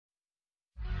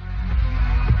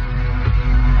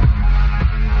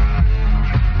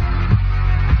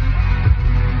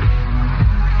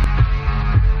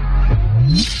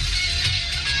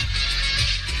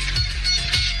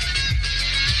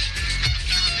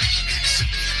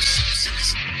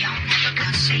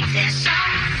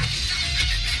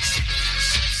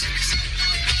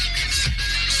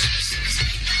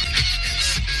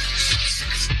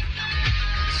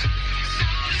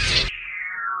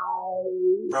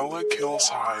Relic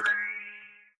Hillside.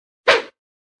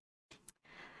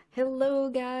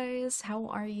 Hello, guys. How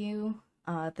are you?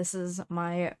 This is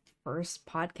my first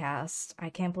podcast. I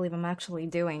can't believe I'm actually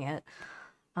doing it.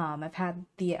 I've had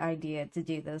the idea to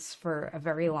do this for a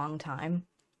very long time,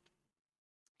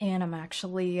 and I'm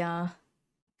actually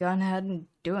going ahead and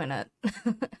doing it.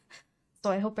 So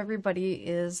I hope everybody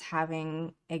is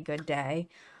having a good day,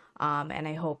 and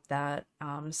I hope that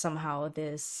somehow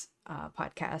this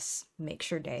podcast makes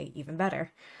your day even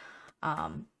better.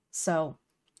 So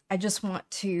I just want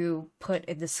to put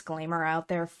a disclaimer out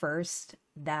there first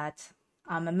that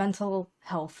I'm a mental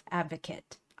health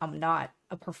advocate. I'm not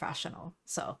a professional.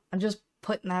 So I'm just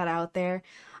putting that out there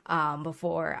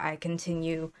before I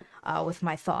continue with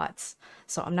my thoughts.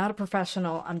 So I'm not a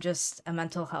professional, I'm just a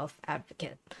mental health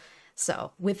advocate.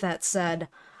 So, with that said,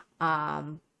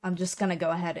 I'm just going to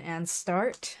go ahead and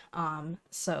start.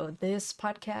 So, this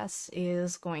podcast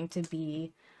is going to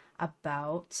be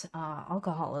about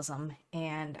alcoholism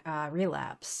and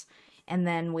relapse, and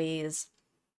then ways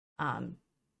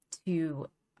to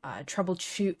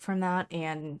troubleshoot from that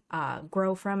and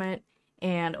grow from it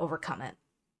and overcome it.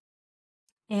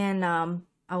 And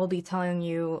I will be telling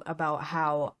you about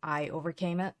how I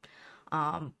overcame it,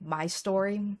 my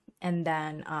story, and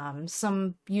then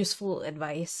some useful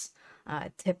advice,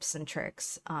 tips, and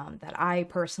tricks that I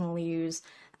personally use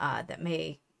that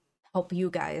may help you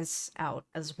guys out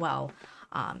as well.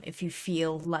 If you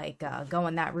feel like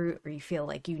going that route or you feel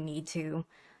like you need to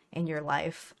in your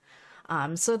life.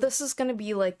 So this is going to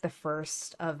be like the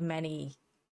first of many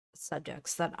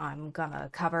subjects that I'm gonna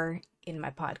cover in my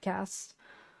podcast.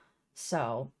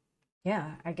 So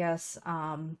yeah, I guess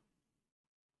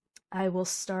I will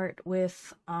start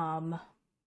with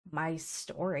my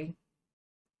story.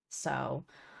 So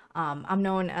I'm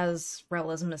known as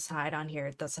Realism Aside on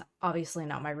here. That's obviously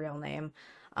not my real name,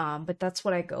 but that's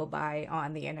what I go by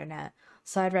on the internet.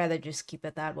 So I'd rather just keep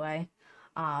it that way.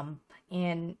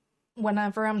 And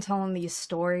whenever I'm telling these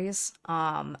stories,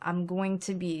 I'm going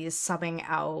to be subbing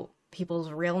out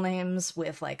people's real names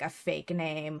with like a fake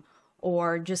name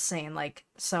or just saying like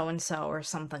so and so or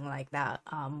something like that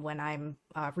when I'm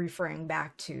referring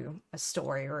back to a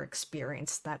story or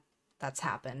experience that's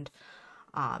happened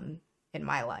in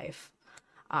my life.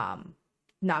 Um,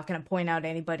 Not going to point out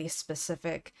anybody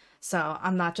specific, so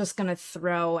I'm not just going to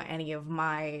throw any of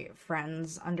my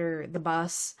friends under the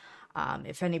bus.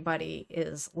 If anybody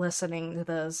is listening to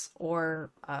this or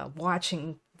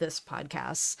watching this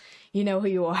podcast, you know who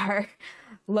you are.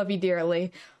 Love you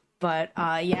dearly. But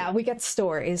yeah, we get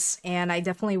stories, and I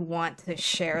definitely want to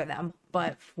share them.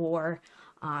 But for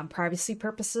privacy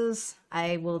purposes,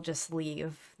 I will just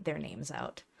leave their names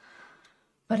out.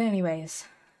 But anyways,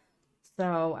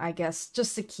 so I guess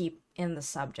just to keep in the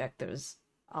subject, there's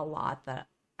a lot that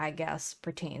I guess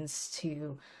pertains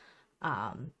to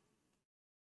um,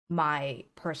 my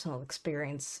personal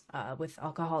experience with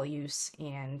alcohol use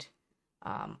and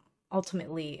um,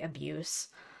 ultimately abuse.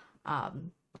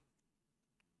 Um,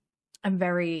 I'm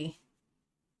very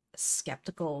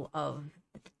skeptical of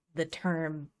the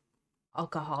term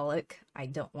alcoholic. I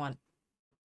don't want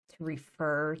to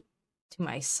refer to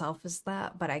myself as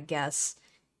that, but I guess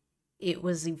it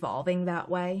was evolving that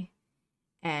way.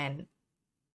 And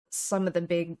some of the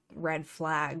big red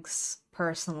flags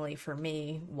personally for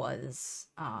me was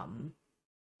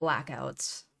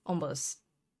blackouts almost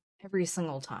every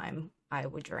single time I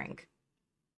would drink.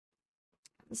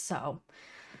 So,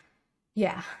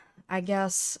 yeah, I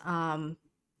guess I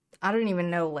don't even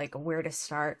know like where to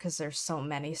start because there's so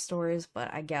many stories,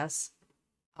 but I guess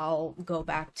I'll go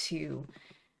back to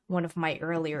one of my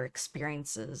earlier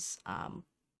experiences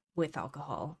with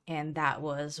alcohol, and that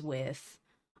was with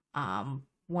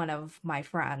one of my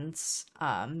friends.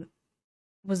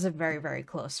 Was a very, very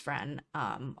close friend,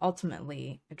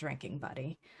 ultimately a drinking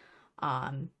buddy.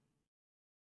 Um,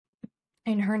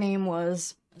 and her name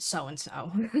was so and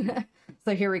so.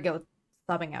 So here we go,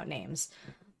 subbing out names.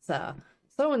 So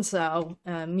so and so,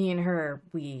 me and her,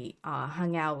 we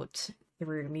hung out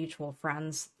through mutual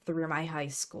friends through my high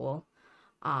school.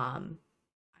 Um,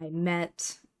 I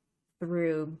met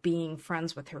through being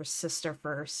friends with her sister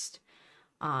first,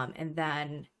 and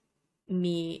then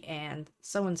me and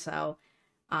so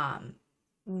um,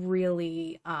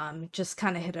 really just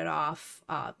kind of hit it off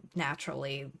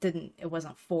naturally. Didn't It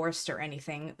wasn't forced or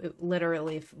anything.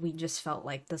 Literally, we just felt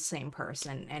like the same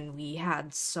person, and we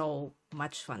had so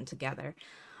much fun together.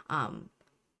 Um,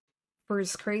 for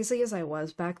as crazy as I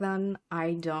was back then,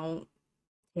 I don't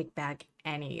take back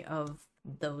any of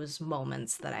those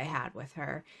moments that I had with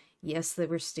her. Yes, they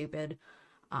were stupid,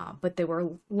 but they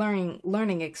were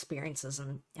learning experiences,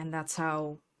 and that's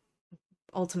how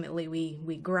ultimately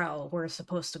we grow. We're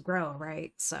supposed to grow,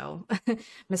 right? So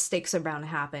mistakes are bound to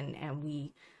happen, and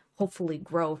we hopefully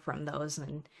grow from those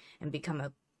and become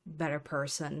a better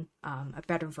person, a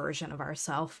better version of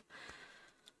ourselves.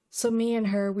 So me and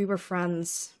her, we were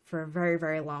friends for a very,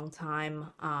 very long time,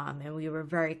 and we were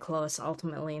very close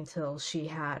ultimately until she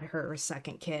had her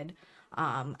second kid.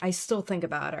 I still think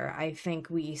about her. I think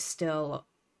we still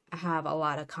have a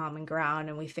lot of common ground,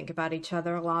 and we think about each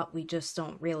other a lot. We just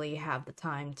don't really have the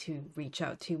time to reach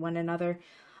out to one another.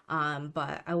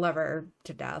 But I love her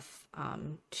to death.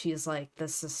 She's like the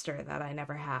sister that I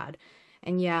never had.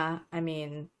 And yeah, I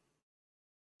mean,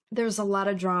 there's a lot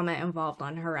of drama involved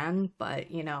on her end, but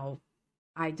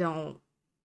I don't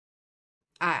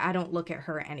I don't look at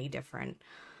her any different.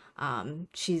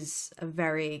 She's a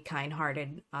very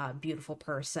kind-hearted, beautiful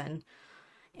person,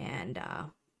 and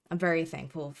I'm very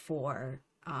thankful for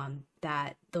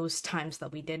that those times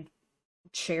that we did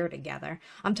share together.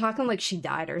 I'm talking like she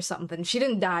died or something. She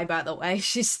didn't die, by the way.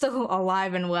 She's still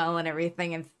alive and well and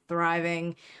everything and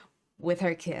thriving with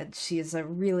her kids. She's a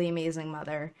really amazing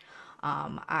mother.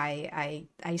 I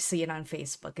see it on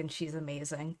Facebook, and she's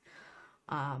amazing.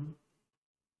 Um,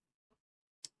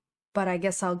 but I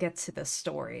guess I'll get to the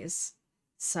stories.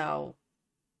 So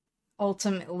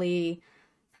ultimately,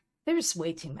 there's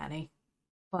way too many,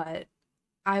 but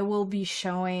I will be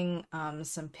showing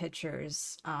some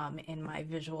pictures in my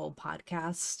visual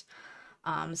podcast.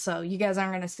 So you guys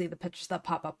aren't going to see the pictures that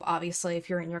pop up. Obviously, if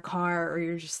you're in your car or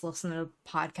you're just listening to a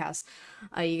podcast,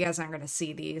 you guys aren't going to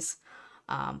see these.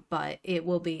 But it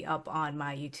will be up on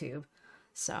my YouTube.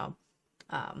 So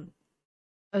I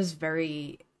was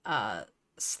very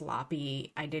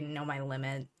sloppy. I didn't know my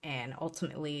limit, and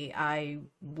ultimately I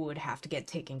would have to get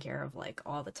taken care of like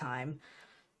all the time.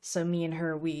 So me and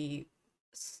her, we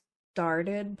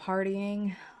started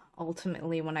partying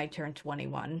ultimately when I turned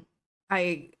 21.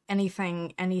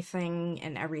 Anything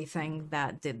and everything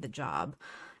that did the job.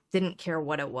 Didn't care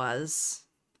what it was,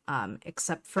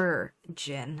 except for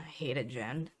gin. I hated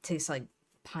gin. Tastes like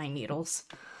pine needles.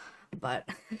 But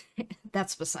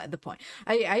that's beside the point.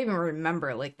 I even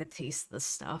remember like the taste of the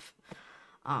stuff.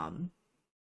 Um,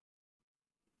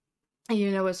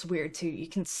 it's weird too. You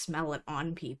can smell it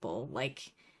on people.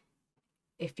 Like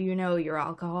if you know your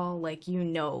alcohol, like you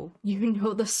know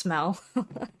the smell.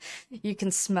 You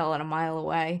can smell it a mile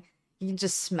away. You can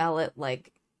just smell it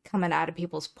like coming out of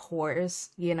people's pores.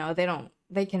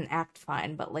 They can act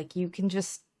fine, but like you can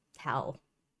just tell.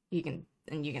 You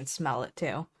can smell it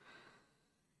too.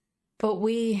 But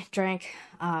we drank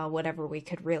whatever we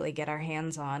could really get our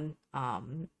hands on.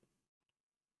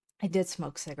 I did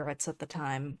smoke cigarettes at the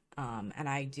time, and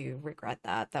I do regret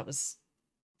that. That was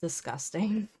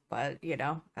disgusting, but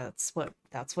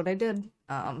that's what I did.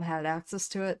 Had access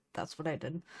to it. That's what I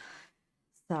did.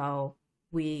 So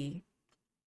we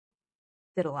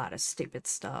did a lot of stupid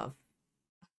stuff.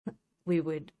 We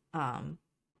would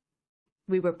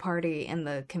we would party in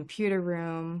the computer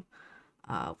room.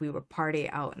 We would party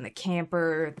out in the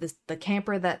camper, the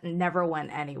camper that never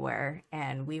went anywhere,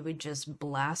 and we would just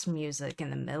blast music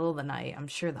in the middle of the night. I'm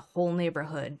sure the whole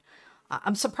neighborhood.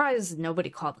 I'm surprised nobody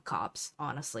called the cops,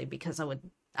 honestly, because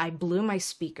I blew my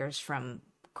speakers from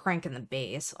cranking the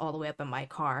bass all the way up in my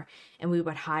car, and we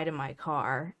would hide in my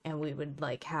car, and we would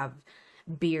like have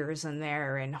beers in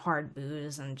there and hard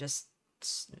booze and just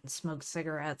smoke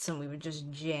cigarettes, and we would just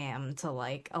jam to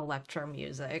like electro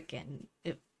music, and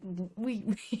we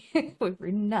we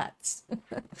were nuts.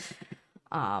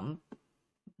 um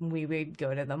we would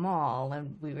go to the mall,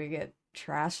 and we would get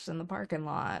trashed in the parking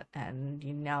lot, and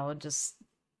just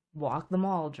walk the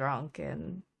mall drunk,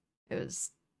 and it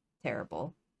was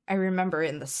terrible. I remember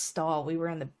in the stall, we were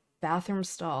in the bathroom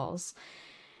stalls,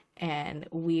 and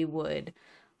we would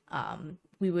I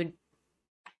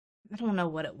don't know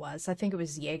what it was. I think it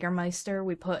was Jägermeister.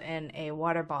 We put in a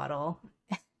water bottle,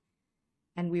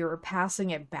 and we were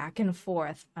passing it back and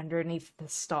forth underneath the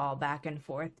stall, back and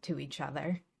forth to each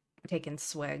other, taking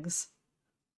swigs.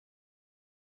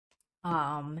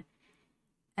 Um,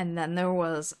 and then there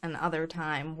was another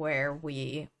time where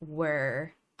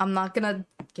I'm not gonna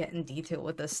get in detail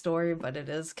with this story, but it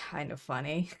is kind of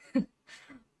funny.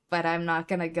 But I'm not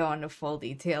gonna go into full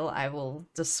detail. I will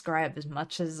describe as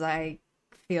much as I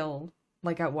feel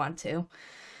like I want to.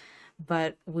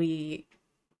 But we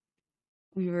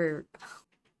were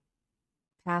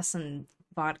passing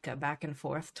vodka back and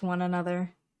forth to one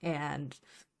another, and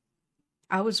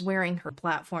I was wearing her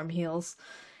platform heels,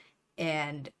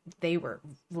 and they were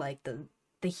like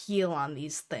the heel on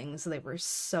these things, they were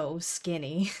so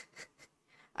skinny.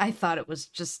 I thought it was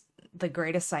just the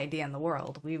greatest idea in the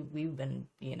world. We've been,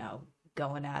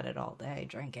 going at it all day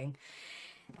drinking.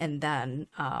 And then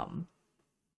I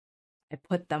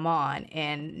put them on,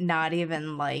 and not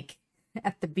even like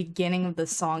at the beginning of the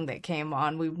song that came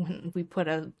on, we put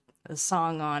a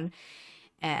song on,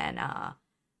 and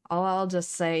all I'll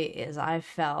just say is I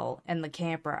fell in the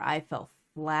camper. I fell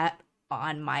flat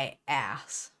on my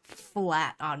ass,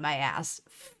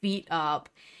 feet up,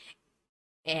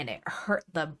 and it hurt.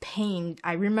 The pain,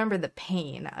 I remember the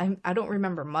pain. I don't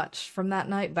remember much from that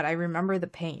night, but I remember the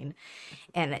pain,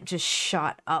 and it just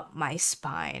shot up my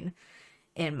spine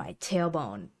and my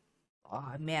tailbone.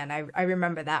 Oh man, I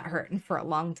remember that hurting for a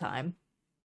long time.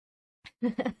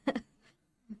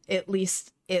 At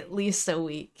least a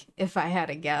week, if I had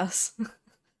to guess.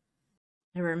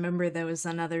 I remember there was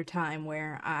another time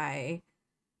where I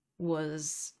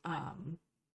was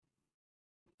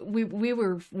we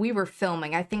were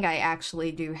filming. I think I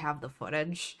actually do have the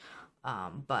footage.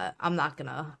 But I'm not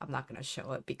gonna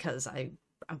show it because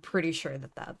I'm pretty sure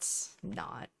that that's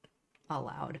not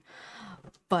allowed.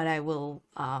 But I will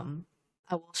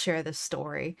share this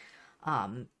story.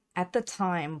 At the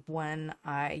time when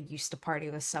I used to party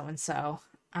with so and so,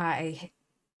 I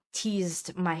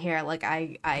teased my hair. Like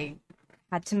I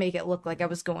had to make it look like I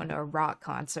was going to a rock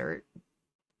concert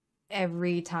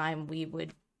every time we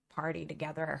would party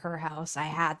together at her house. I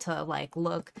had to like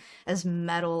look as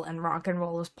metal and rock and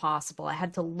roll as possible. I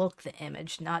had to look the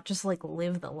image, not just like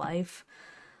live the life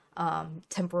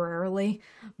temporarily,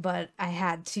 but I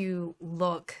had to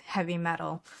look heavy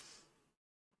metal.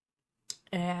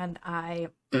 And I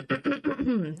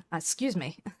excuse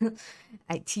me.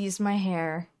 I teased my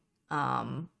hair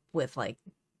with like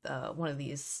one of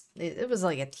these. It was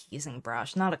like a teasing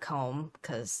brush, not a comb,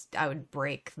 because I would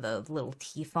break the little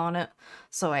teeth on it.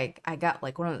 So I got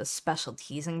like one of the special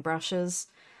teasing brushes.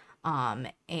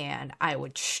 And I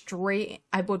would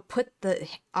put the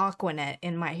Aquanet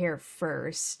in my hair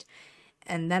first,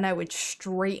 and then I would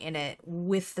straighten it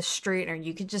with the straightener.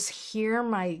 You could just hear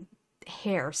my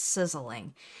hair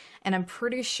sizzling. And I'm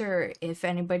pretty sure if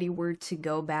anybody were to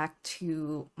go back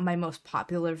to my most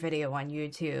popular video on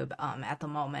YouTube at the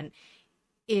moment,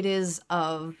 it is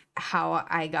of how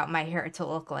I got my hair to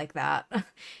look like that.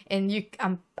 And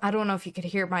I don't know if you could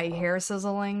hear my hair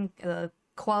sizzling. The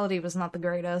quality was not the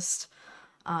greatest.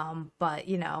 But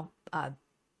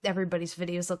everybody's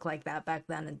videos look like that back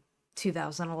then in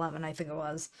 2011, I think it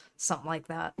was, something like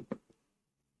that.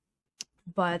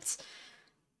 But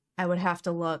I would have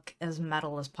to look as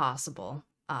metal as possible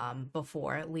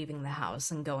before leaving the house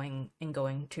and going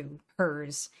to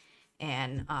hers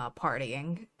and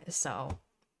partying. So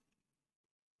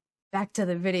back to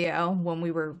the video. When we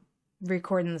were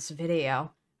recording this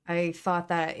video, I thought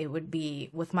that it would be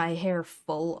with my hair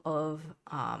full of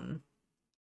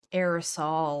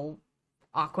aerosol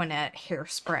Aquanet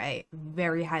hairspray,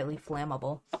 very highly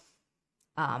flammable.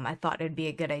 I thought it'd be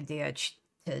a good idea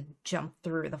to jump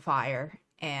through the fire,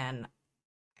 and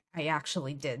I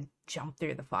actually did jump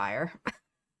through the fire.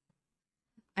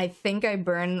 I think I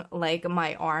burned like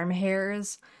my arm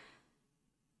hairs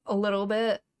a little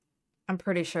bit. I'm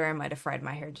pretty sure I might have fried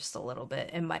my hair just a little bit.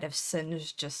 It might have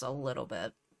singed just a little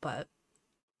bit, but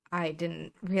I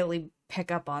didn't really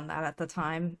pick up on that at the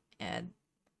time, and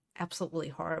absolutely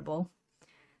horrible.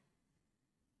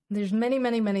 There's many,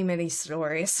 many, many, many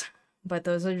stories, but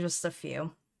those are just a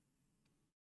few.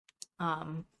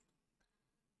 Um,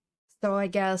 so I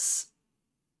guess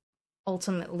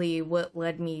ultimately what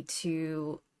led me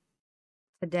to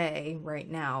today, right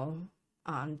now,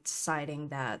 deciding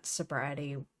that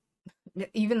sobriety,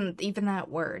 even that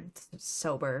word,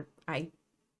 sober, I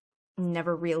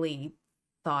never really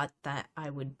thought that I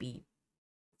would be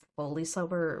fully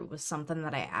sober. It was something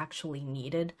that I actually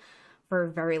needed for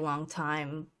a very long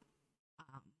time.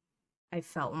 Um, I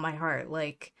felt in my heart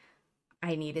like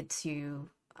I needed to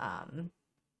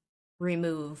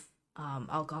remove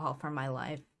alcohol from my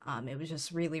life. It was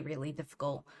just really, really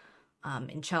difficult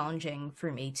and challenging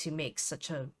for me to make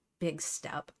such a big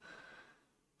step.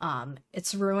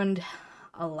 It's ruined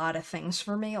a lot of things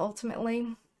for me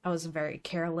ultimately. I was a very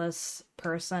careless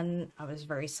person. I was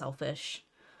very selfish.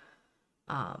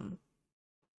 Um,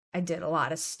 I did a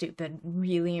lot of stupid,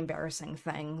 really embarrassing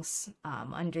things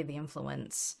under the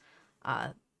influence. Uh,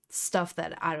 Stuff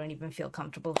that I don't even feel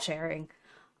comfortable sharing.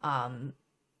 Um,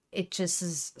 it just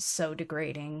is so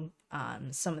degrading.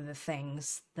 Some of the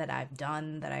things that I've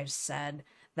done, that I've said,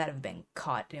 that have been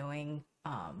caught doing,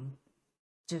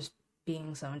 just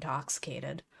being so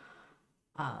intoxicated.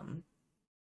 Um,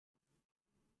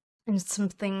 and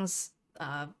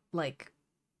like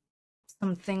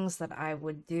some things that I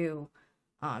would do,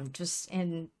 just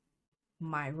in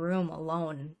my room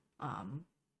alone,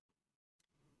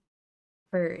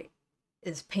 for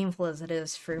as painful as it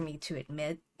is for me to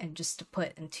admit, and just to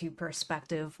put into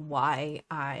perspective why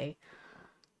uh,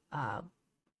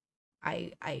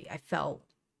 I felt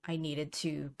I needed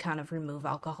to kind of remove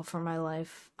alcohol from my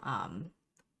life.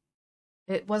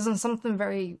 It wasn't something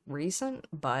very recent,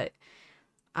 but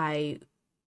I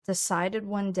decided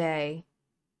one day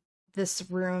this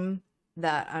room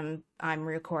that I'm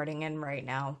recording in right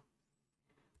now,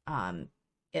 um,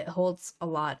 it holds a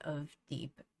lot of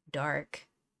deep, dark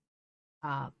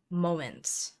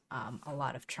moments, a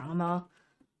lot of trauma.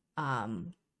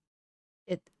 Um,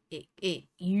 it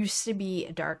used to be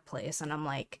a dark place, and I'm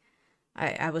like,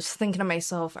 I was thinking to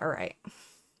myself, all right,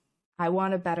 I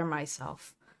want to better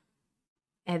myself.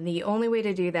 And the only way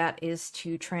to do that is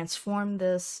to transform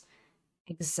this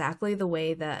exactly the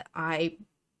way that I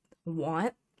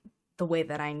want, the way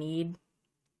that I need,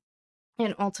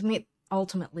 and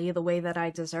ultimately the way that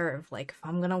I deserve. Like if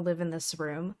I'm gonna live in this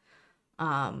room,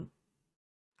 um,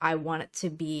 I want it to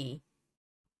be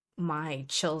my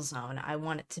chill zone. I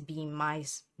want it to be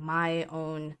my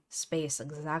own space,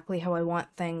 exactly how I want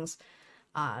things.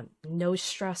 No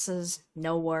stresses,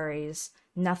 no worries,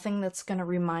 nothing that's gonna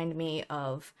remind me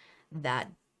of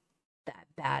that that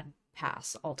bad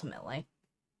past ultimately.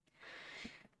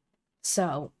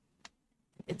 So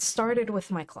it started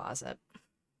with my closet.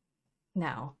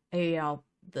 Now,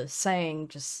 the saying,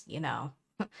 just,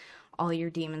 all your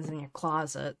demons in your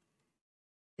closet,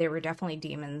 there were definitely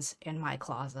demons in my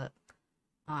closet.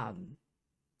 Um,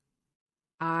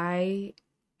 I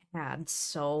had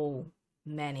so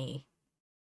many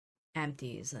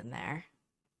empties in there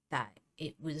that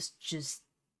it was just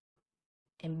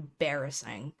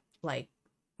embarrassing, like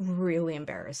really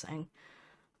embarrassing.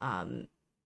 Um,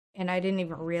 and I didn't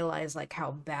even realize like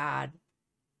how bad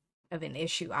of an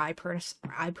issue I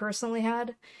personally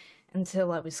had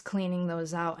until I was cleaning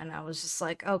those out, and I was just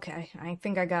like, okay, I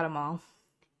think I got them all.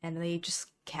 And they just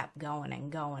kept going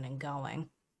and going and going.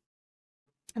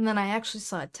 And then I actually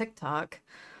saw a TikTok.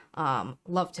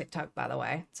 Love TikTok, by the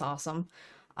way. It's awesome.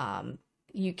 Um,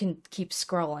 you can keep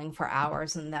scrolling for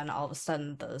hours, and then all of a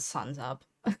sudden the sun's up.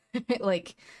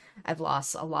 Like, I've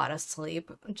lost a lot of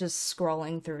sleep just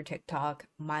scrolling through TikTok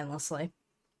mindlessly.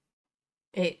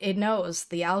 It knows,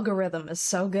 the algorithm is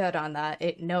so good on that.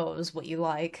 It knows what you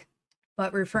like.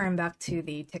 But referring back to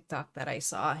the TikTok that I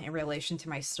saw in relation to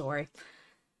my story,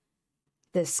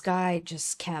 this guy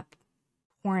just kept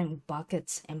pouring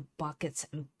buckets and buckets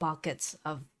and buckets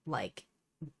of like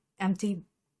empty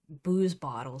booze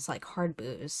bottles, like hard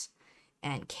booze,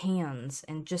 and cans,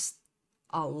 and just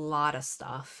a lot of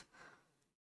stuff.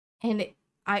 And it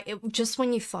just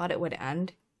when you thought it would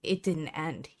end, it didn't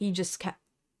end. He just kept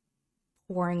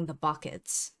pouring the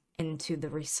buckets into the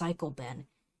recycle bin.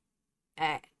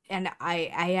 And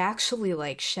I actually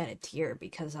like shed a tear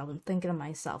because I'm thinking to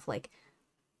myself like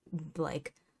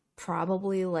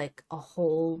probably like a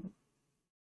whole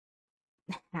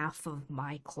half of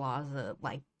my closet,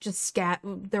 like just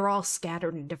they're all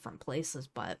scattered in different places,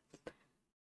 but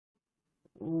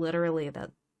literally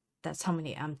that's how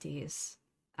many empties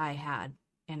I had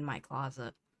in my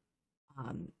closet.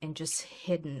 And just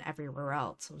hidden everywhere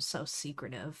else. I was so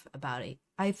secretive about it.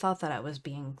 I thought that I was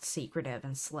being secretive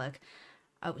and slick.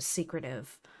 I was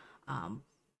secretive um,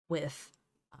 with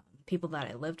people that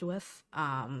I lived with.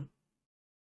 I'm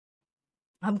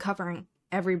covering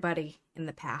everybody in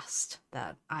the past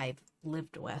that I've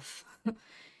lived with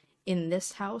in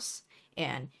this house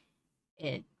and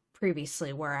it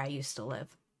previously where I used to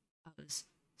live. I was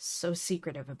so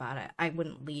secretive about it. I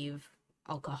wouldn't leave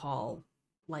alcohol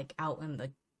like out in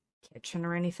the kitchen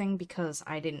or anything because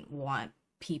I didn't want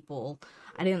people,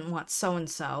 I didn't want so and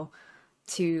so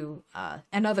to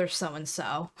another so and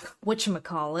so,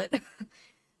 whatchamacallit.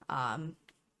 um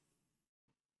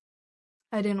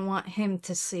I didn't want him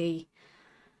to see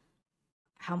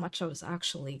how much I was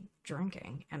actually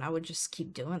drinking, and I would just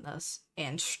keep doing this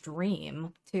and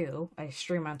stream too. I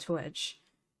stream on Twitch,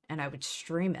 and I would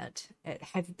stream it.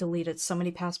 I've deleted so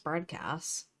many past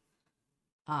broadcasts.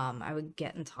 I would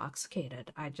get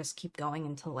intoxicated. I just keep going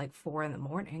until like 4 in the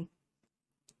morning,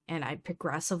 and I'd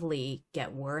progressively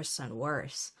get worse and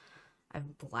worse.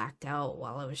 I've blacked out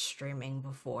while I was streaming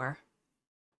before,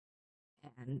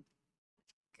 and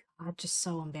God, just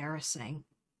so embarrassing.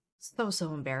 So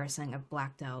embarrassing. I've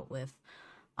blacked out with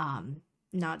um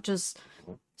not just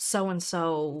so and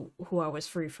so who I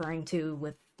was referring to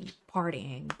with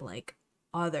partying, like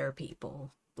other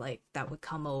people like that would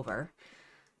come over.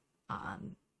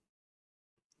 Um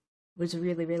was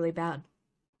really, really bad.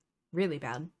 Really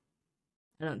bad.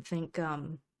 I don't think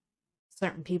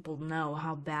certain people know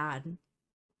how bad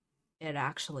it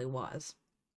actually was.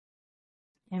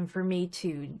 And for me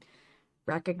to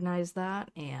recognize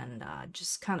that and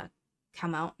just kind of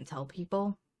come out and tell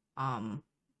people on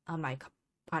my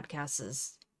podcast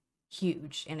is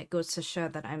huge, and it goes to show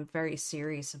that I'm very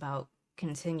serious about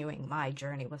continuing my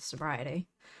journey with sobriety.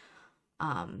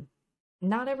 Um,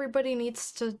 Not everybody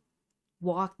needs to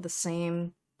walk the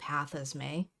same path as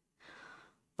me,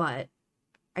 but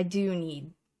I do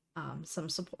need some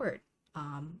support.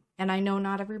 And I know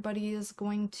not everybody is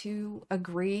going to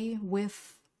agree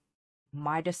with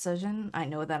my decision. I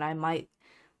know that I might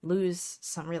lose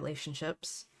some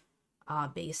relationships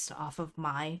based off of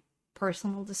my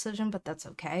personal decision, but that's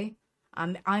okay.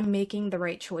 I'm making the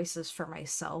right choices for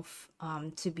myself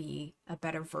to be a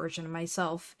better version of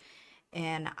myself,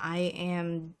 and I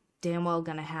am damn well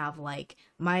gonna have like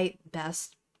my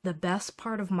best. The best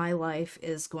part of my life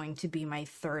is going to be my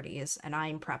 30s, and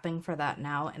I'm prepping for that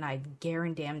now. And I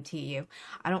guarantee you,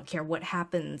 I don't care what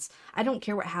happens. I don't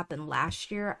care what happened last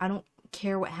year. I don't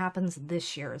care what happens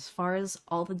this year. As far as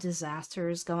all the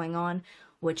disasters going on,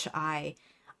 which I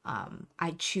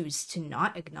choose to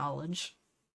not acknowledge.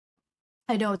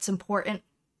 I know it's important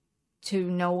to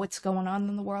know what's going on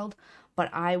in the world,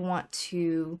 but I want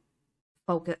to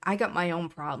focus. I got my own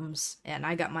problems and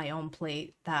I got my own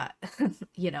plate that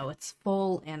it's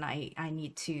full, and I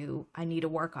need to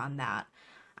work on that.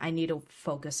 I need to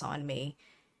focus on me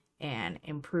and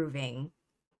improving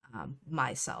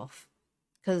myself,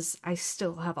 because I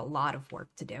still have a lot of work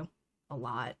to do. A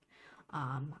lot.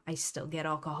 I still get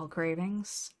alcohol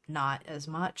cravings, not as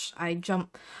much.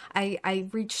 I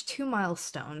reached two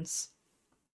milestones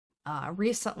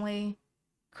recently,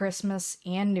 Christmas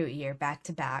and New Year back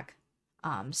to back.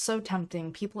 So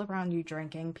tempting. People around you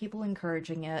drinking, people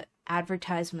encouraging it,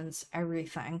 advertisements,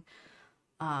 everything.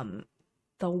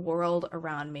 The world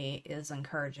around me is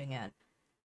encouraging it,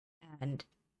 and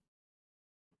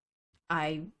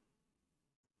I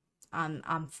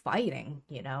I'm fighting,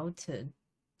 to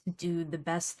do the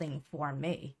best thing for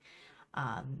me.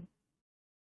 Um,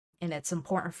 and it's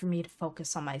important for me to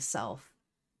focus on myself.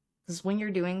 Because when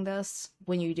you're doing this,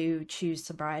 when you do choose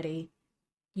sobriety,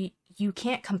 you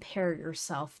can't compare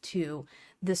yourself to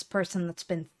this person that's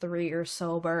been 3 years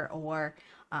sober, or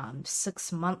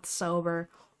 6 months sober,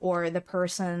 or the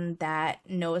person that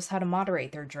knows how to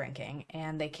moderate their drinking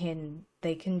and they can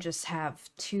just have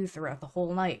two throughout the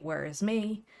whole night. Whereas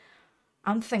me,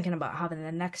 I'm thinking about having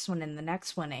the next one and the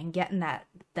next one and getting that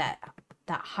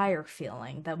higher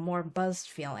feeling, the more buzzed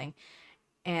feeling,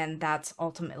 and that's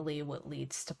ultimately what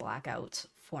leads to blackouts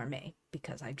for me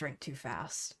because I drink too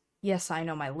fast. Yes, I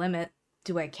know my limit.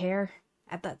 Do I care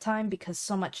at that time? Because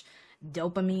so much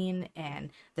dopamine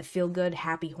and the feel good,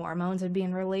 happy hormones are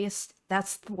being released.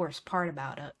 That's the worst part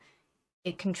about it.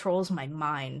 It controls my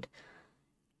mind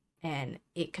and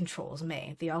it controls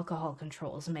me. The alcohol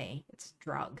controls me. It's a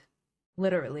drug,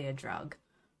 literally a drug.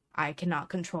 I cannot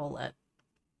control it.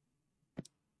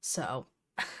 So,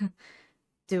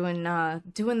 doing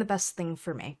the best thing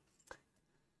for me.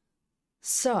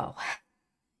 So,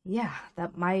 yeah,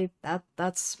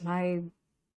 that's my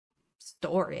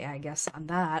story, I guess, on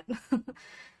that.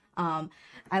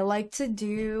 I like to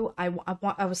do. I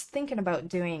was thinking about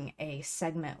doing a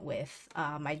segment with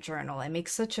my journal. I make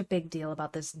such a big deal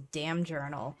about this damn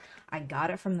journal. I got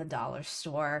it from the dollar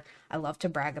store. I love to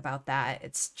brag about that.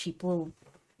 It's cheap little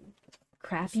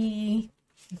crappy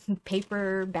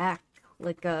paperback,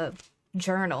 like a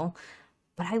journal,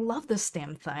 but I love this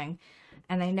damn thing.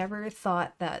 And I never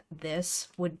thought that this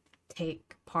would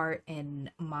take part in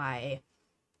my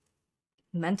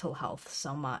mental health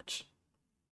so much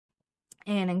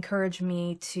and encourage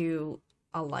me to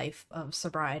a life of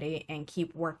sobriety and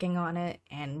keep working on it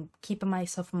and keeping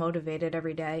myself motivated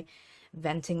every day,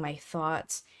 venting my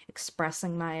thoughts,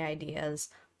 expressing my ideas,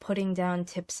 putting down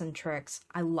tips and tricks.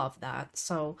 I love that.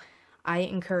 So I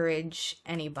encourage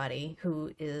anybody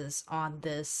who is on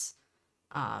this,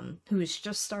 who's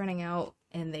just starting out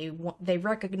and they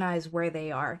recognize where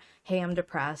they are. Hey, I'm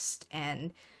depressed,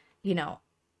 and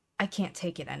I can't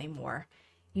take it anymore.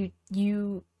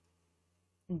 You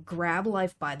grab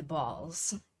life by the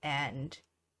balls and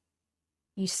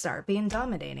you start being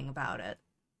dominating about it.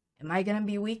 Am I gonna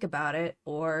be weak about it,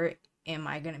 or am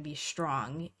I gonna be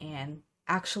strong and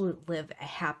actually live a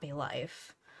happy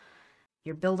life?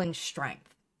 You're building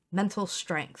strength, mental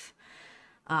strength.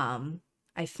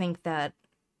 I think that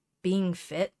being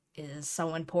fit is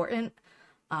so important,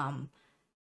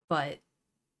 but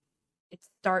it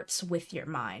starts with your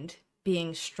mind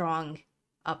being strong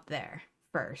up there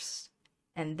first,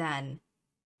 and then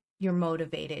you're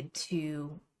motivated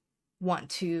to want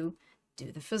to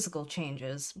do the physical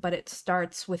changes, but it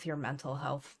starts with your mental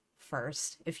health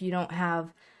first. If you don't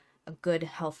have a good,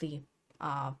 healthy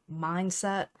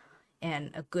mindset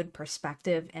and a good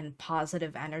perspective and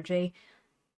positive energy,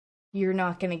 you're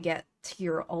not going to get to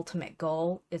your ultimate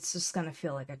goal. It's just going to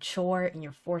feel like a chore and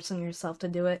you're forcing yourself to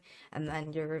do it, and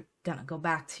then you're going to go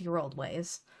back to your old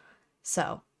ways.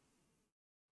 So,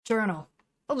 journal.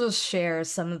 I'll just share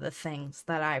some of the things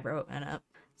that I wrote in it.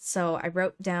 So, I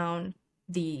wrote down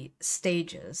the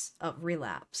stages of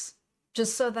relapse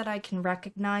just so that I can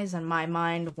recognize in my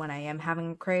mind when I am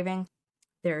having a craving.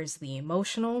 There's the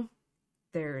emotional,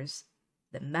 there's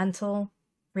the mental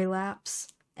relapse,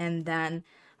 and then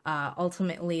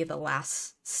ultimately the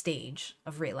last stage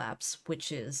of relapse,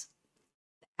 which is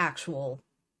actual,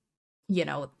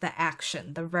 the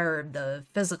action, the verb, the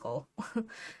physical.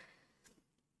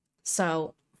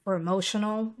 So for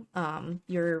emotional,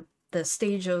 the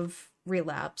stage of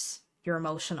relapse, your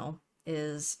emotional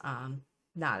is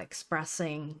not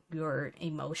expressing your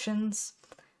emotions.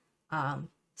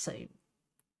 So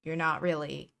you're not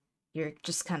really, you're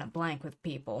just kind of blank with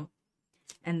people.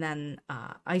 And then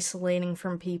isolating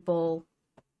from people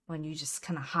when you just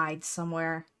kind of hide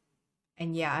somewhere.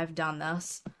 And yeah, I've done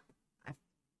this. I've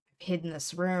hid in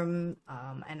this room,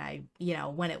 and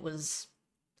when it was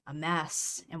a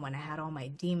mess and when I had all my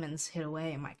demons hid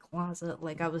away in my closet,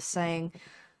 like I was saying,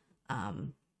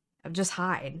 I've just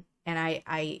hide. And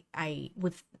I,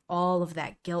 with all of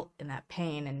that guilt and that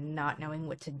pain and not knowing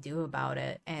what to do about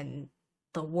it, and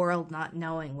the world not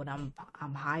knowing what I'm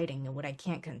hiding and what I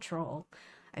can't control,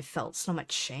 I felt so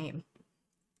much shame.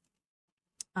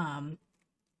 Not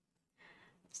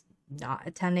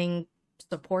attending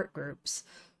support groups.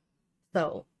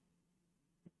 So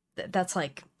that's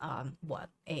like what,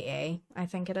 AA, I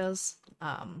think it is.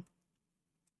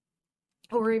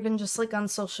 Or even just like on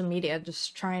social media,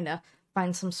 just trying to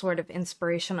find some sort of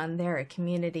inspiration on there, a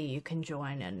community you can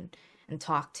join and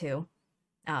talk to.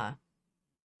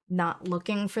 Not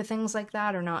looking for things like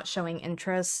that or not showing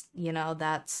interest,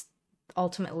 that's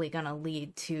ultimately going to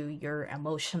lead to your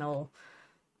emotional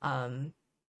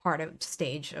part of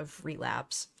stage of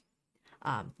relapse.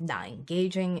 Not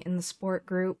engaging in the sport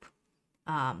group,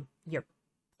 your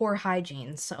poor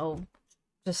hygiene. So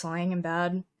just lying in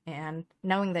bed and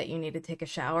knowing that you need to take a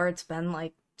shower. It's been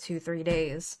like 2-3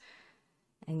 days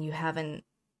and you haven't,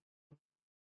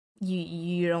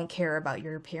 you don't care about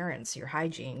your appearance, your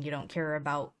hygiene. You don't care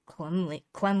about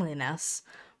cleanliness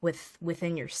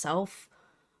within yourself,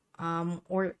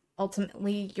 or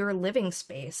ultimately your living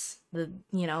space,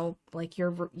 like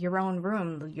your own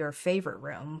room, your favorite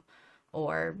room,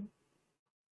 or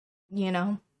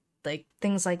like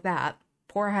things like that.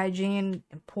 Poor hygiene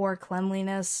and poor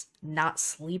cleanliness. Not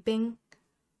sleeping.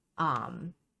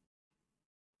 Not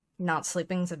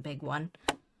sleeping's a big one.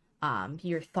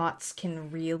 Your thoughts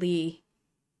can really,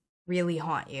 really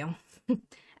haunt you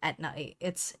at night.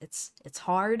 It's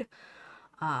hard,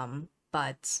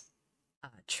 but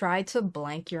try to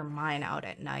blank your mind out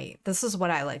at night. This is what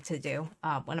I like to do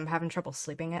when I'm having trouble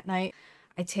sleeping at night.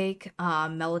 I take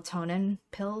melatonin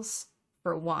pills.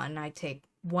 For one, I take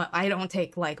one. I don't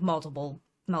take like multiple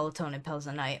melatonin pills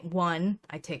a night.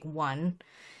 I take one,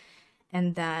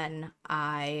 and then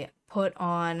I put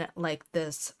on like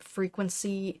this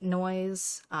frequency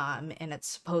noise, and it's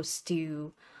supposed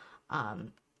to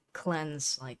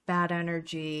cleanse like bad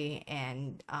energy,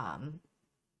 and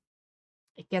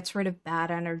it gets rid of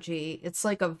bad energy. It's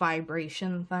like a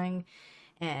vibration thing,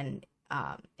 and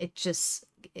it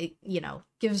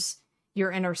gives your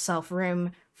inner self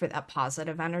room for that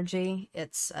positive energy.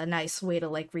 It's a nice way to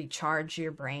like recharge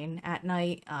your brain at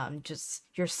night. Just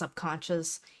your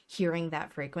subconscious hearing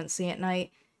that frequency at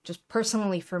night. Just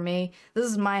personally for me, this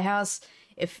is my house.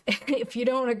 If you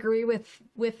don't agree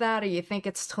with that, or you think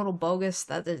it's total bogus,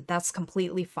 that's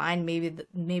completely fine.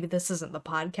 Maybe this isn't the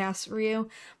podcast for you,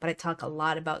 but I talk a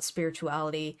lot about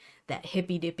spirituality, that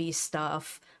hippy dippy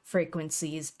stuff,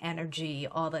 frequencies, energy,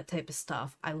 all that type of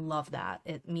stuff. I love that.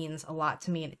 It means a lot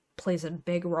to me, and it plays a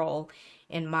big role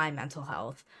in my mental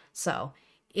health. So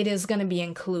it is going to be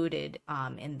included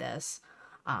in this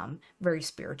very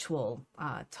spiritual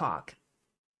talk.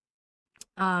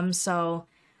 So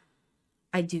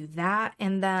I do that,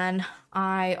 and then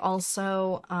I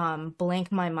also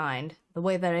blank my mind. The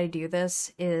way that I do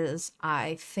this is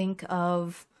I think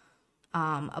of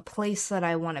a place that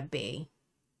I want to be,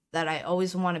 that I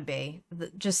always want to be.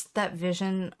 Just that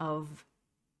vision of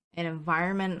an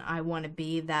environment I want to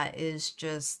be that is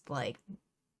just like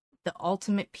the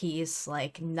ultimate peace.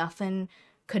 Like nothing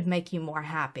could make you more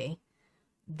happy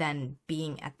than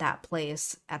being at that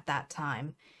place at that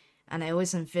time. And I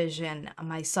always envision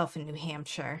myself in New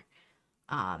Hampshire,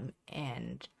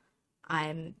 and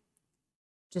I'm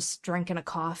just drinking a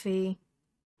coffee.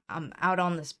 I'm out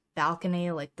on this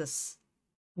balcony, like this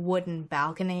wooden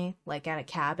balcony, like at a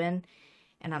cabin,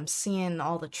 and I'm seeing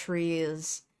all the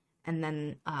trees, and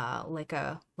then like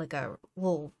a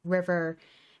little river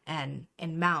and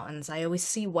mountains. I always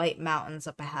see white mountains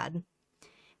up ahead.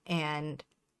 And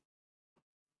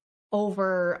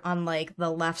over on like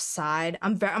the left side,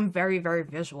 I'm very very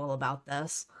visual about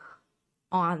this.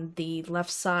 On the left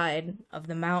side of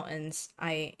the mountains,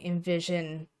 I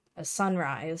envision a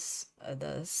sunrise,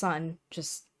 the sun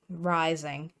just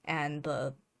rising, and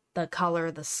the color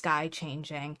of the sky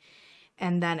changing,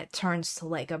 and then it turns to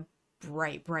like a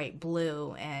bright bright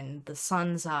blue, and the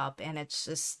sun's up, and it's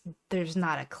just there's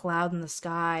not a cloud in the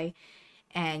sky,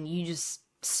 and you just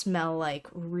smell like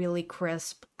really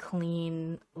crisp,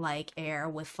 clean like air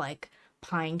with like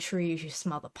pine trees. You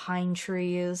smell the pine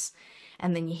trees,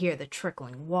 and then you hear the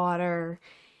trickling water,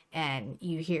 and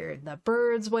you hear the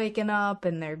birds waking up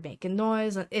and they're making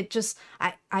noise. And it just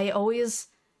I always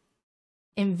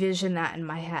envision that in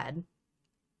my head.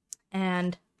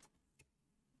 And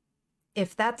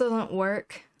if that doesn't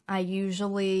work, I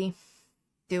usually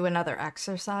do another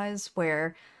exercise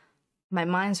where my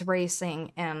mind's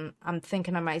racing and I'm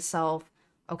thinking to myself,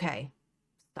 okay,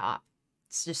 stop.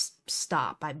 It's just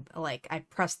stop. I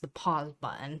press the pause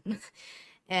button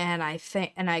and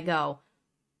I go,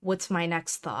 what's my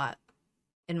next thought?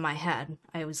 In my head,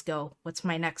 I always go, what's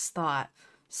my next thought?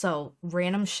 So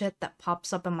random shit that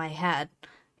pops up in my head,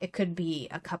 it could be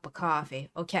a cup of coffee.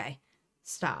 Okay,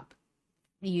 stop.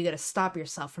 You gotta stop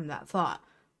yourself from that thought.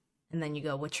 And then you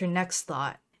go, what's your next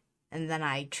thought? And then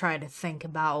I try to think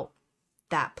about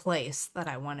that place that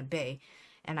I want to be.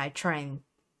 And I try and,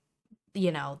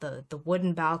 the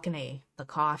wooden balcony, the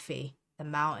coffee, the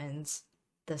mountains,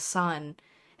 the sun.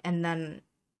 And then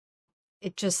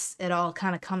it all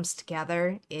kind of comes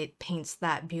together. It paints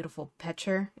that beautiful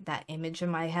picture, that image in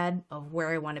my head of where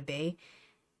I want to be.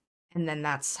 And then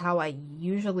that's how I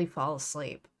usually fall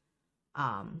asleep.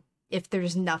 If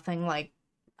there's nothing like,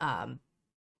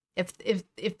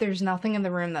 if there's nothing in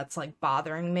the room that's like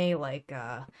bothering me, like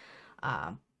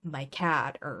my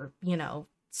cat or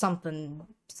something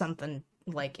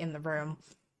like in the room,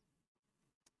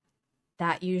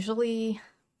 that usually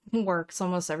works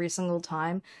almost every single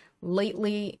time.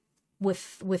 Lately,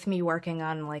 with me working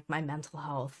on like my mental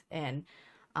health and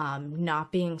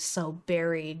not being so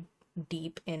buried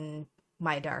deep in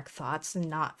my dark thoughts and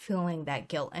not feeling that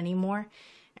guilt anymore,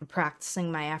 and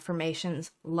practicing my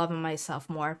affirmations, loving myself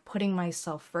more, putting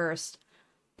myself first,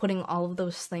 putting all of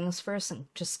those things first, and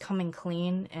just coming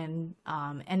clean, and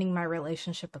ending my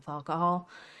relationship with alcohol,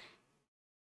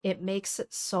 it makes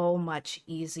it so much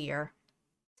easier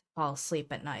to fall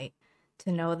asleep at night,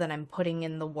 to know that I'm putting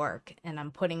in the work and I'm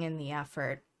putting in the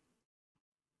effort.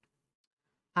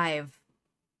 I've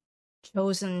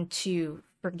chosen to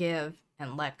forgive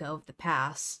and let go of the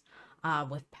past,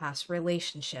 with past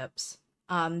relationships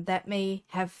that may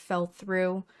have fell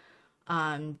through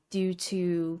due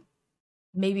to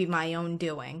maybe my own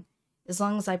doing. As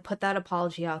long as I put that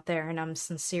apology out there and I'm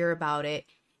sincere about it,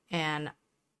 and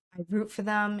I root for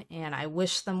them and I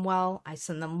wish them well, I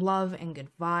send them love and good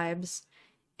vibes,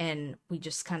 and we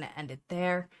just kind of end it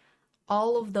there.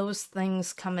 All of those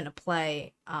things come into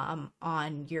play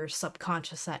on your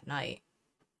subconscious at night.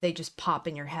 They just pop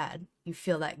in your head. You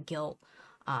feel that guilt.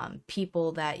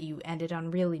 People that you ended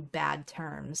on really bad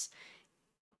terms.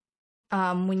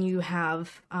 When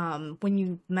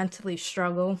you mentally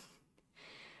struggle,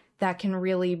 that can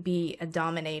really be a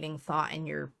dominating thought in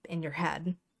your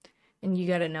head. And you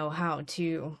got to know how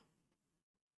to,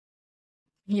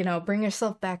 bring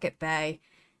yourself back at bay,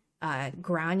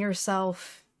 ground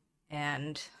yourself,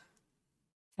 and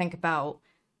think about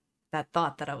that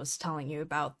thought that I was telling you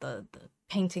about, the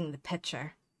painting the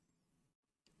picture.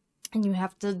 And you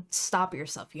have to stop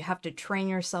yourself. You have to train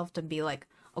yourself to be like,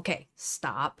 okay,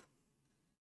 stop.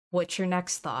 What's your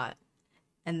next thought?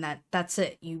 And that's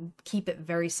it. You keep it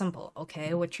very simple.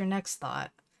 Okay, what's your next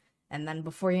thought? And then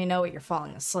before you know it, you're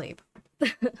falling asleep.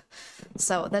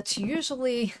 So that's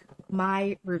usually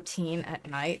my routine at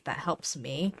night that helps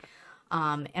me.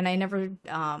 And I never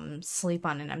sleep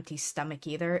on an empty stomach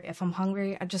either. If I'm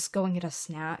hungry, I just go and get a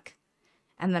snack,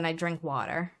 and then I drink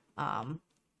water. I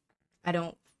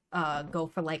don't go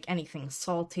for like anything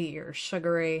salty or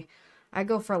sugary. I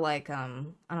go for like I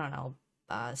don't know,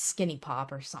 skinny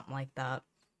pop or something like that.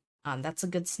 That's a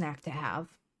good snack to have.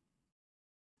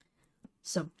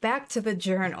 So back to the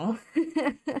journal.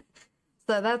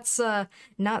 So that's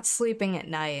not sleeping at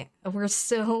night. We're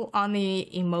still on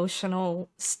the emotional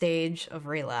stage of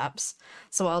relapse.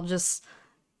 So I'll just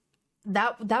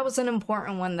that was an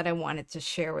important one that I wanted to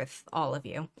share with all of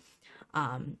you.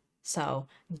 So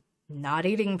not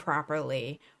eating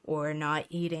properly, or not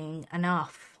eating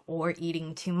enough, or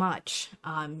eating too much.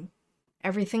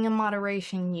 Everything in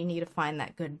moderation. You need to find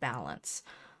that good balance,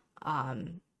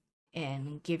 and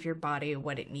give your body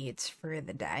what it needs for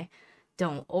the day.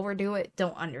 Don't overdo it,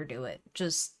 don't underdo it.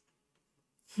 Just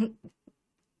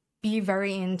be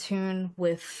very in tune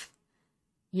with,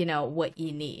 what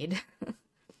you need.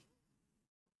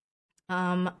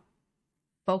 Um,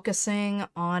 Focusing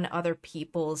on other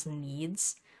people's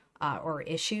needs, or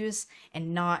issues,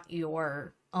 and not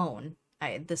your own.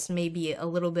 This may be a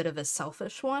little bit of a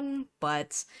selfish one,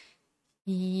 but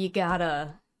you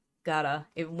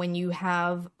when you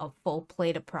have a full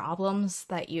plate of problems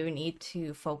that you need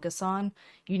to focus on,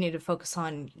 you need to focus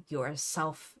on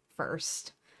yourself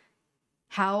first.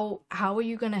 How are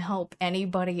you going to help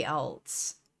anybody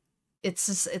else?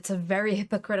 It's a very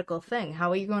hypocritical thing.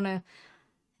 How are you going to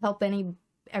help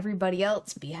everybody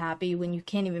else be happy when you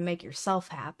can't even make yourself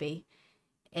happy?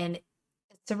 And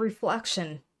it's a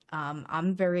reflection.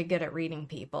 I'm very good at reading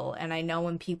people, and I know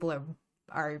when people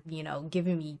are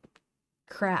giving me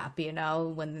crap,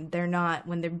 when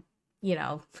they're you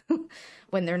know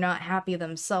when they're not happy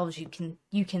themselves.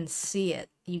 You can see it.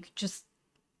 You just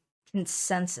can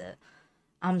sense it.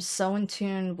 I'm so in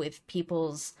tune with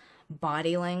people's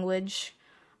body language,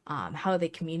 how they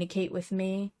communicate with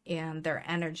me, and their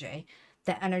energy,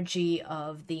 the energy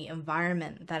of the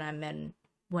environment that I'm in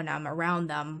when I'm around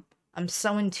them. I'm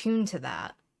so in tune to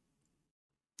that.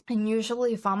 And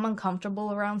usually, if I'm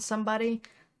uncomfortable around somebody,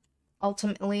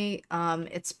 ultimately,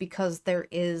 it's because there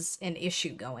is an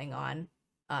issue going on.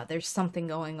 There's something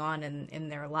going on in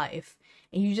their life.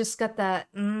 And you just got that,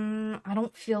 I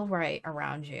don't feel right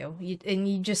around you. And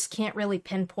you just can't really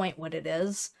pinpoint what it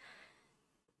is.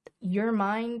 Your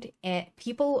mind, and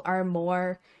people are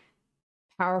more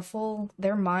powerful.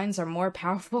 Their minds are more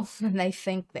powerful than they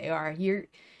think they are.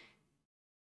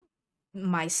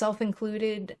 Myself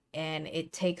included, and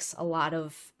it takes a lot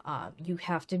of, you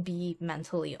have to be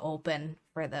mentally open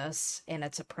for this, and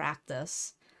it's a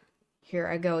practice. Here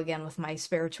I go again with my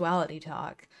spirituality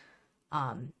talk.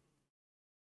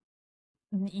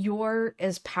 You're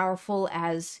as powerful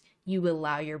as you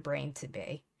allow your brain to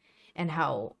be, and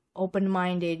how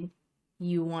open-minded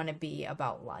you want to be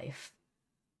about life.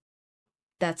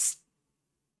 That's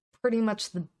pretty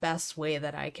much the best way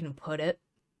that I can put it.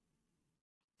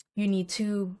 You need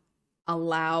to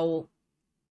allow,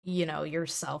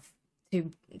 yourself to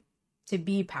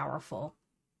be powerful.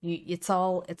 It's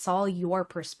all your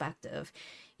perspective.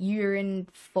 You're in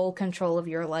full control of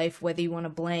your life, whether you want to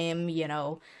blame,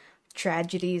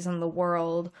 tragedies in the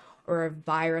world or a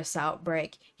virus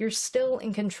outbreak. You're still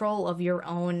in control of your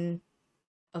own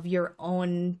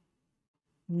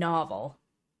novel.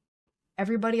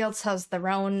 Everybody else has their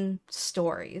own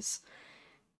stories.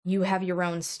 You have your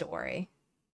own story.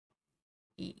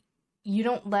 You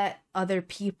don't let other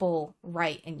people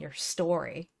write in your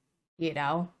story,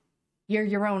 You're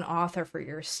your own author for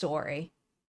your story.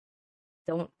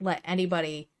 Don't let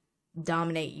anybody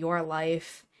dominate your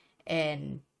life,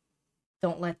 and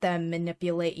don't let them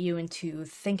manipulate you into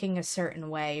thinking a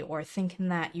certain way, or thinking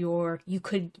that you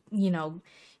could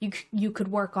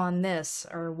work on this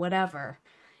or whatever.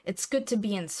 It's good to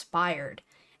be inspired,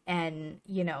 and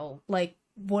like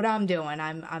what I'm doing,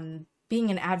 I'm being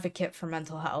an advocate for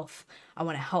mental health. I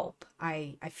want to help.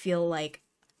 I feel like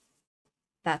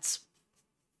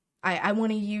I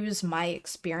want to use my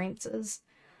experiences,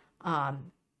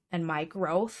 and my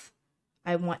growth.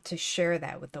 I want to share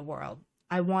that with the world.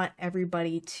 I want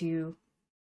everybody to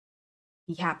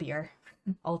be happier,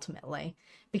 ultimately,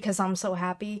 because I'm so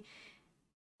happy,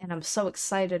 and I'm so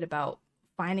excited about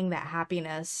finding that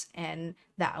happiness and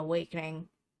that awakening.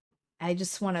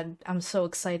 I'm so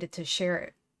excited to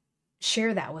share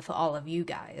that with all of you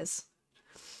guys.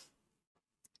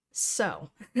 So,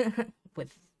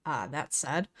 with that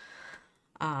said,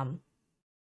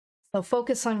 so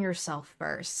focus on yourself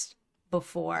first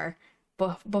before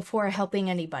helping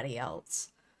anybody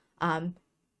else.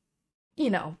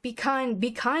 Be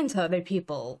kind to other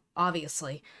people,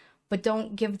 obviously, but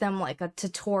don't give them like a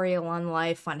tutorial on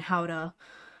life on how to,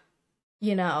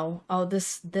 oh,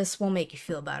 this will make you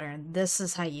feel better, and this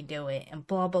is how you do it, and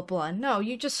blah blah blah. No,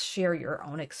 you just share your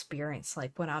own experience,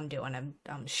 like what I'm doing.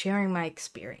 I'm sharing my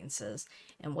experiences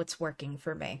and what's working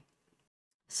for me.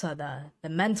 So the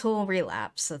mental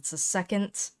relapse,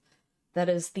 that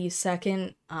is the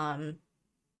second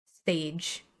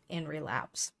stage in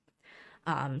relapse.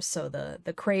 So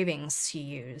the cravings you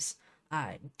use,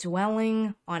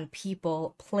 dwelling on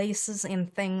people, places,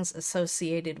 and things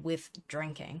associated with